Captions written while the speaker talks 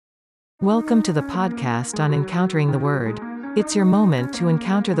Welcome to the podcast on Encountering the Word. It's your moment to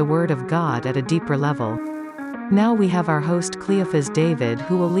encounter the Word of God at a deeper level. Now we have our host Cleophas David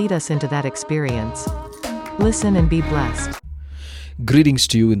who will lead us into that experience. Listen and be blessed. Greetings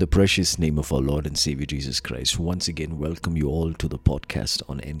to you in the precious name of our Lord and Savior Jesus Christ. Once again, welcome you all to the podcast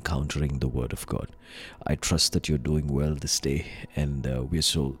on Encountering the Word of God. I trust that you're doing well this day, and we're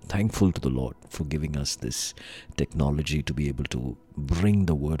so thankful to the Lord for giving us this technology to be able to bring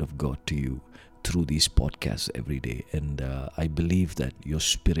the Word of God to you through these podcasts every day. And I believe that your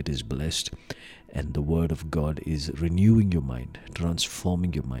spirit is blessed and the Word of God is renewing your mind,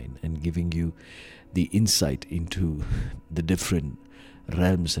 transforming your mind, and giving you the insight into the different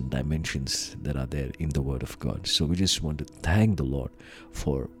realms and dimensions that are there in the Word of God. So we just want to thank the Lord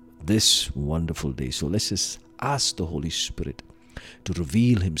for this wonderful day. So let's just ask the Holy Spirit to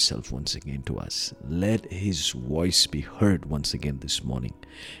reveal Himself once again to us. Let His voice be heard once again this morning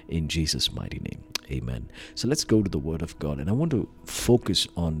in Jesus' mighty name. Amen. So let's go to the Word of God, and I want to focus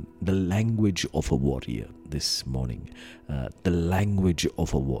on the language of a warrior this morning. The language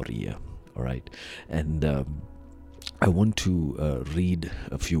of a warrior. All right. And I want to read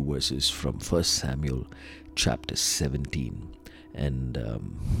a few verses from 1 Samuel chapter 17. And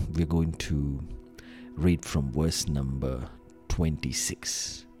we're going to read from verse number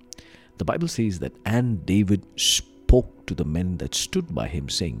 26. The Bible says that, "And David spoke to the men that stood by him,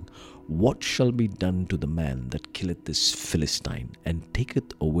 saying, What shall be done to the man that killeth this Philistine, and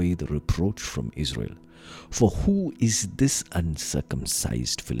taketh away the reproach from Israel? For who is this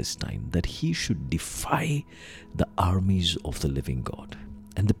uncircumcised Philistine, that he should defy the armies of the living God?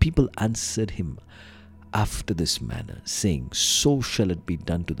 And the people answered him after this manner, saying, So shall it be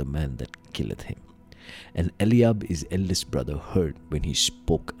done to the man that killeth him. And Eliab his eldest brother heard when he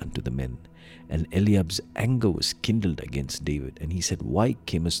spoke unto the men. And Eliab's anger was kindled against David, and he said, Why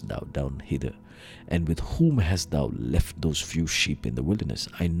camest thou down hither? And with whom hast thou left those few sheep in the wilderness?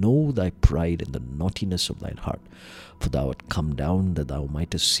 I know thy pride and the naughtiness of thine heart, for thou art come down that thou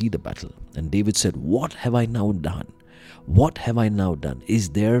mightest see the battle. And David said, What have I now done? What have I now done? Is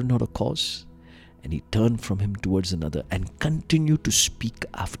there not a cause? And he turned from him towards another, and continued to speak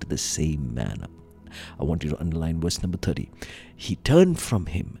after the same manner." I want you to underline verse number 30. He turned from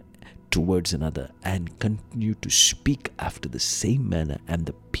him towards another, and continued to speak after the same manner, and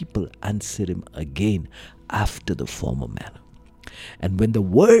the people answered him again after the former manner. And when the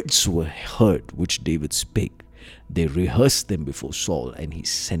words were heard which David spake, they rehearsed them before Saul, and he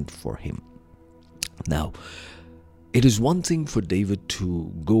sent for him. Now, it is one thing for David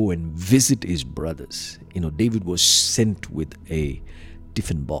to go and visit his brothers. David was sent with a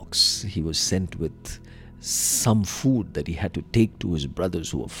tiffin box. He was sent with some food that he had to take to his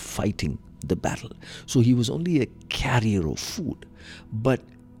brothers who were fighting the battle. So he was only a carrier of food. But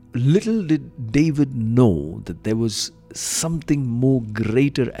little did David know that there was something more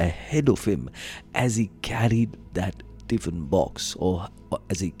greater ahead of him as he carried that tiffin box, or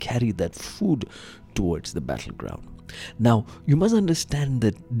as he carried that food towards the battleground. Now, you must understand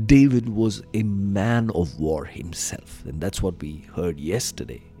that David was a man of war himself. And that's what we heard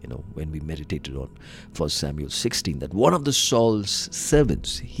yesterday, when we meditated on 1 Samuel 16, that one of the Saul's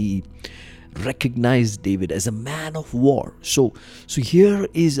servants, he recognized David as a man of war. So here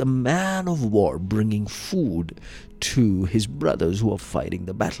is a man of war bringing food to his brothers who are fighting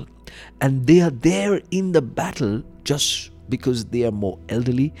the battle. And they are there in the battle just because they are more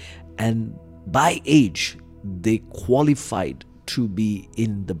elderly, and by age, they qualified to be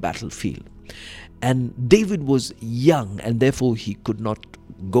in the battlefield. And David was young, and therefore he could not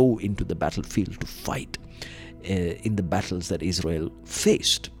go into the battlefield to fight in the battles that Israel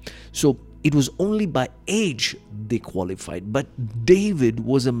faced. So it was only by age they qualified. But David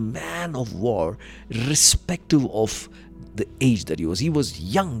was a man of war, irrespective of the age that he was. He was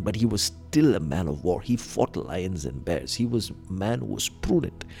young, but he was still a man of war. He fought lions and bears. He was a man who was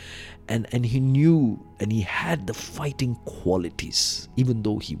prudent. And he knew, and he had the fighting qualities, even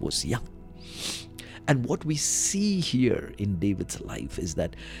though he was young. And what we see here in David's life is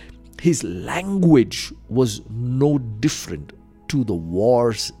that his language was no different to the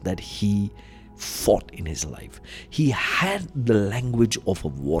wars that he fought in his life. He had the language of a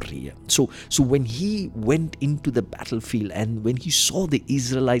warrior. So when he went into the battlefield, and when he saw the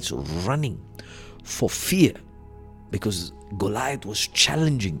Israelites running for fear, because Goliath was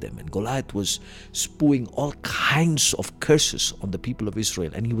challenging them, and Goliath was spewing all kinds of curses on the people of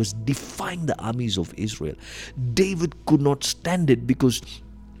Israel, and he was defying the armies of Israel. David could not stand it, because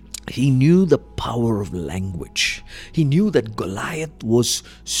He knew the power of language. He knew that Goliath was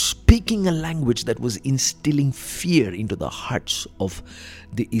speaking a language that was instilling fear into the hearts of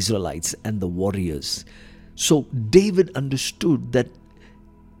the Israelites and the warriors. So David understood that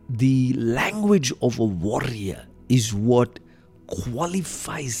the language of a warrior is what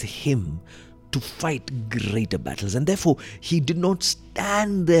qualifies him to fight greater battles. And therefore, he did not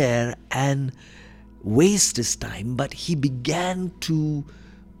stand there and waste his time, but he began to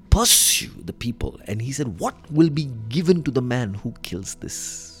pursue the people. And he said, what will be given to the man who kills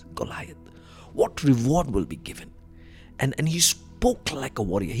this Goliath? What reward will be given? And he spoke like a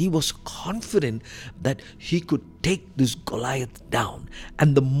warrior. He was confident that he could take this Goliath down.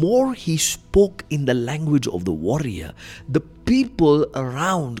 And the more he spoke in the language of the warrior, the people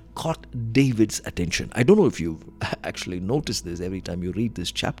around caught David's attention. I don't know if you've actually noticed this every time you read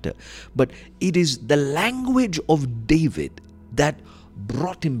this chapter, but it is the language of David that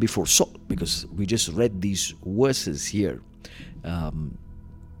brought him before Saul, because we just read these verses here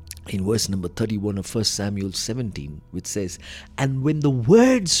in verse number 31 of 1 Samuel 17, which says, and when the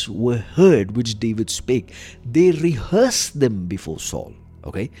words were heard which David spake, they rehearsed them before Saul.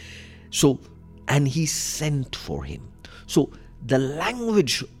 Okay, so, and he sent for him. So the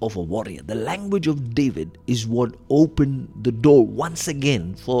language of a warrior, the language of David, is what opened the door once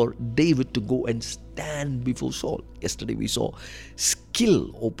again for David to go and stand before Saul. Yesterday we saw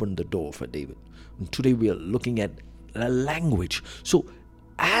skill opened the door for David. And today we are looking at a language. So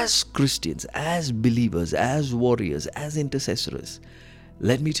as Christians, as believers, as warriors, as intercessors,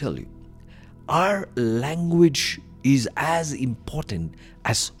 let me tell you, our language is as important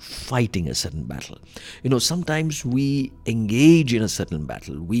as fighting a certain battle. Sometimes we engage in a certain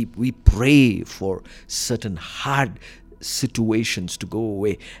battle. We pray for certain hard situations to go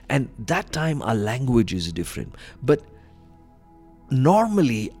away. And that time our language is different. But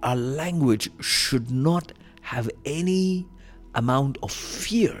normally our language should not have any amount of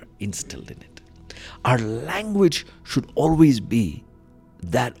fear instilled in it. Our language should always be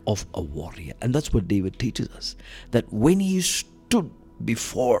that of a warrior. And that's what David teaches us, that when he stood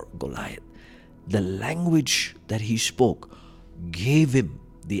before Goliath, the language that he spoke gave him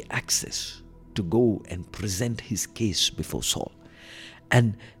the access to go and present his case before Saul.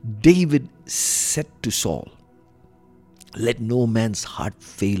 And David said to Saul, let no man's heart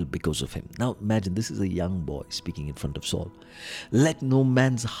fail because of him. Now imagine, this is a young boy speaking in front of Saul. Let no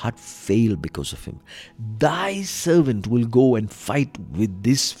man's heart fail because of him. Thy servant will go and fight with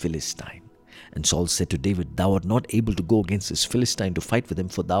this Philistine. And Saul said to David, thou art not able to go against this Philistine to fight with him,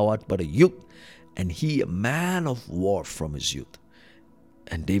 for thou art but a youth, and he a man of war from his youth.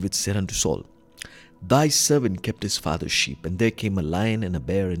 And David said unto Saul, thy servant kept his father's sheep, and there came a lion and a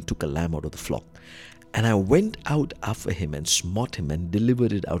bear and took a lamb out of the flock. And I went out after him and smote him and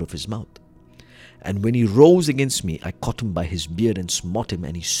delivered it out of his mouth. And when he rose against me, I caught him by his beard and smote him,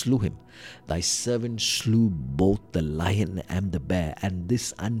 and he slew him. Thy servant slew both the lion and the bear, and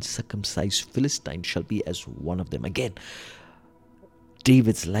this uncircumcised Philistine shall be as one of them. Again,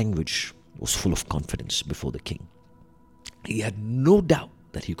 David's language was full of confidence before the king. He had no doubt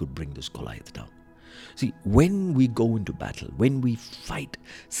that he could bring this Goliath down. See, when we go into battle, when we fight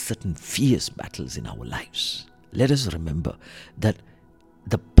certain fierce battles in our lives, let us remember that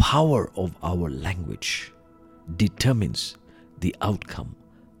the power of our language determines the outcome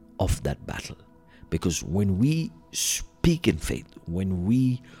of that battle. Because when we speak in faith, when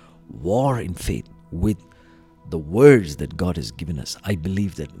we war in faith with the words that God has given us, I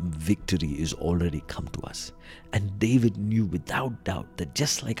believe that victory is already come to us. And David knew without doubt that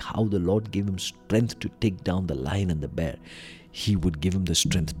just like how the Lord gave him strength to take down the lion and the bear, he would give him the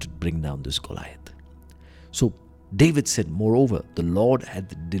strength to bring down this Goliath. So David said, moreover, the Lord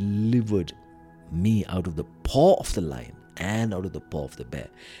hath delivered me out of the paw of the lion and out of the paw of the bear,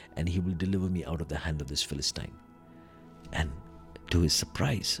 and he will deliver me out of the hand of this Philistine. And to his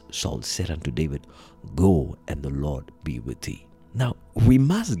surprise, Saul said unto David, go, and the Lord be with thee. Now, we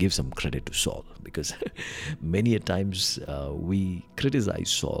must give some credit to Saul, because many a times we criticize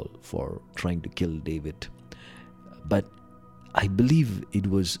Saul for trying to kill David. But I believe it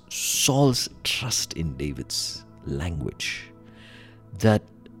was Saul's trust in David's language that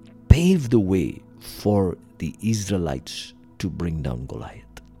paved the way for the Israelites to bring down Goliath.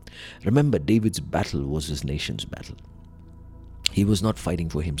 Remember, David's battle was his nation's battle. He was not fighting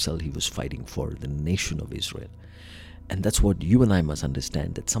for himself, he was fighting for the nation of Israel. And that's what you and I must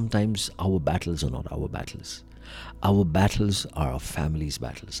understand, that sometimes our battles are not our battles. Our battles are our family's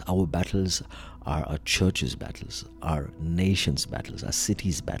battles. Our battles are our church's battles, our nation's battles, our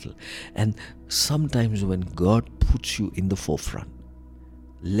city's battle. And sometimes when God puts you in the forefront,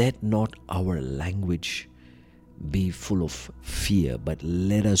 let not our language be full of fear, but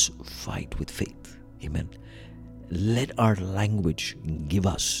let us fight with faith. Amen. Let our language give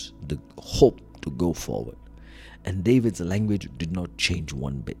us the hope to go forward. And David's language did not change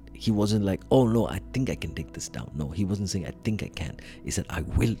one bit. He wasn't like, oh no, I think I can take this down. No, he wasn't saying, I think I can. He said, I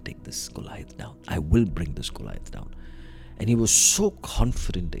will take this Goliath down. I will bring this Goliath down. And he was so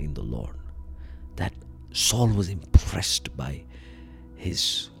confident in the Lord that Saul was impressed by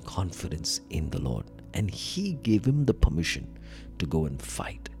his confidence in the Lord. And he gave him the permission to go and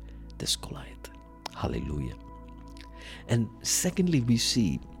fight this Goliath. Hallelujah. And secondly, we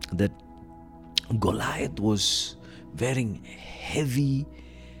see that Goliath was wearing heavy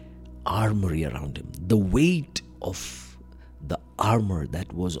armory around him. The weight of the armor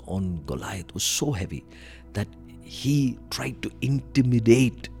that was on Goliath was so heavy that he tried to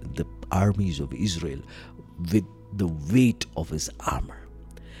intimidate the armies of Israel with the weight of his armor.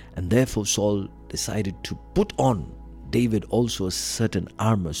 And therefore Saul decided to put on David also a certain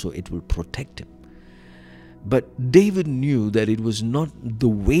armor so it will protect him. But David knew that it was not the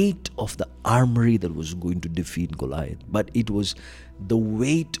weight of the armory that was going to defeat Goliath, but it was the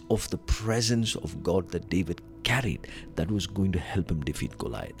weight of the presence of God that David carried that was going to help him defeat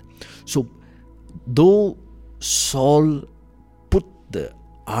Goliath. So, though Saul put the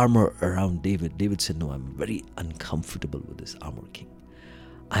armor around David, David said, no, I'm very uncomfortable with this armor, king.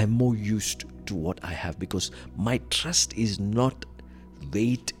 I'm more used to what I have because my trust is not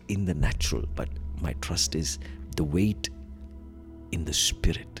weight in the natural, but my trust is the weight in the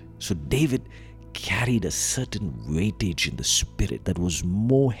spirit. So David carried a certain weightage in the spirit that was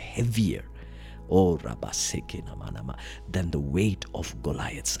more heavier, than the weight of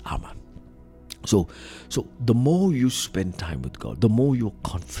Goliath's armor. So the more you spend time with God, the more you're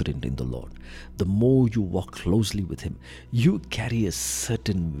confident in the Lord, the more you walk closely with Him, you carry a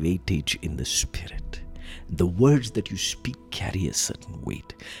certain weightage in the spirit. The words that you speak carry a certain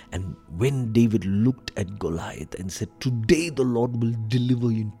weight. And when David looked at Goliath and said, today the Lord will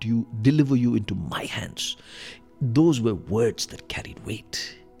deliver you into my hands, those were words that carried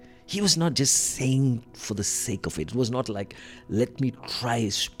weight. He was not just saying for the sake of it. It was not like, let me try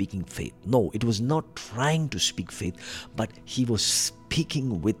speaking faith. No, it was not trying to speak faith, but he was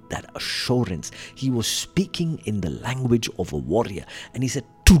speaking with that assurance. He was speaking in the language of a warrior. And he said,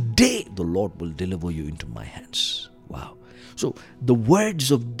 today the Lord will deliver you into my hands. Wow. So the words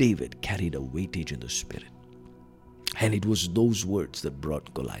of David carried a weightage in the spirit. And it was those words that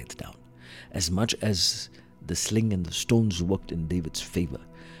brought Goliath down. As much as the sling and the stones worked in David's favor,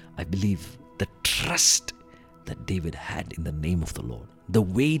 I believe the trust that David had in the name of the Lord, the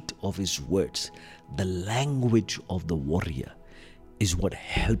weight of his words, the language of the warrior is what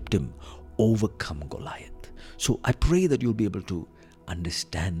helped him overcome Goliath. So I pray that you'll be able to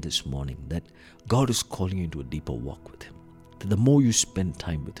understand this morning that God is calling you into a deeper walk with Him. That the more you spend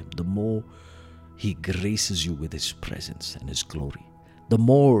time with Him, the more He graces you with His presence and His glory. The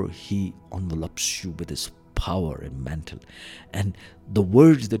more He envelopes you with His power and mantle, and the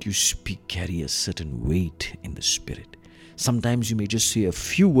words that you speak carry a certain weight in the spirit. Sometimes you may just say a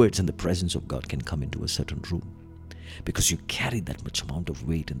few words and the presence of God can come into a certain room because you carry that much amount of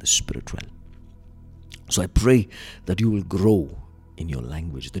weight in the spirit realm. So I pray that you will grow in your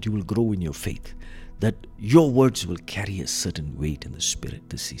language, that you will grow in your faith, that your words will carry a certain weight in the spirit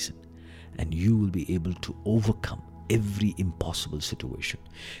this season, and you will be able to overcome every impossible situation.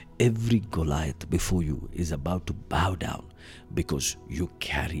 Every Goliath before you is about to bow down because you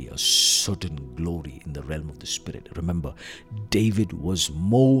carry a certain glory in the realm of the spirit. Remember, David was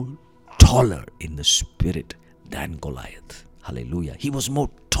more taller in the spirit than Goliath. Hallelujah. He was more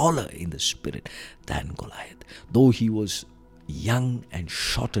taller in the spirit than Goliath. Though he was young and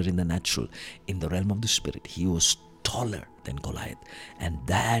shorter in the natural, in the realm of the spirit, he was taller than Goliath, and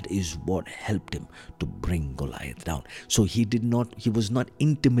that is what helped him to bring Goliath down. So he was not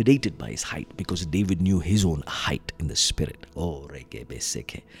intimidated by his height, because David knew his own height in the spirit.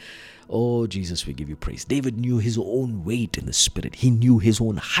 Oh, Jesus, we give you praise. David knew his own weight in the spirit. He knew his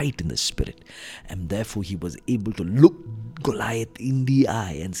own height in the spirit. And therefore he was able to look Goliath in the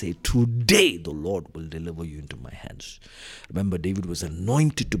eye and say, today the Lord will deliver you into my hands. Remember, David was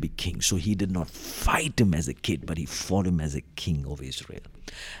anointed to be king, so he did not fight him as a kid, but he fought him as a king of Israel.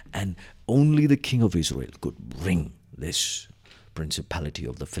 And only the king of Israel could bring this principality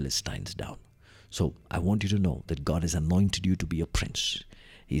of the Philistines down. So I want you to know that God has anointed you to be a prince.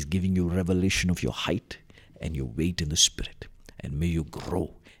 He's giving you revelation of your height and your weight in the spirit. And may you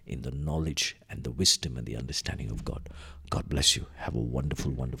grow in the knowledge and the wisdom and the understanding of God. God bless you. Have a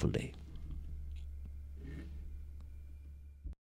wonderful, wonderful day.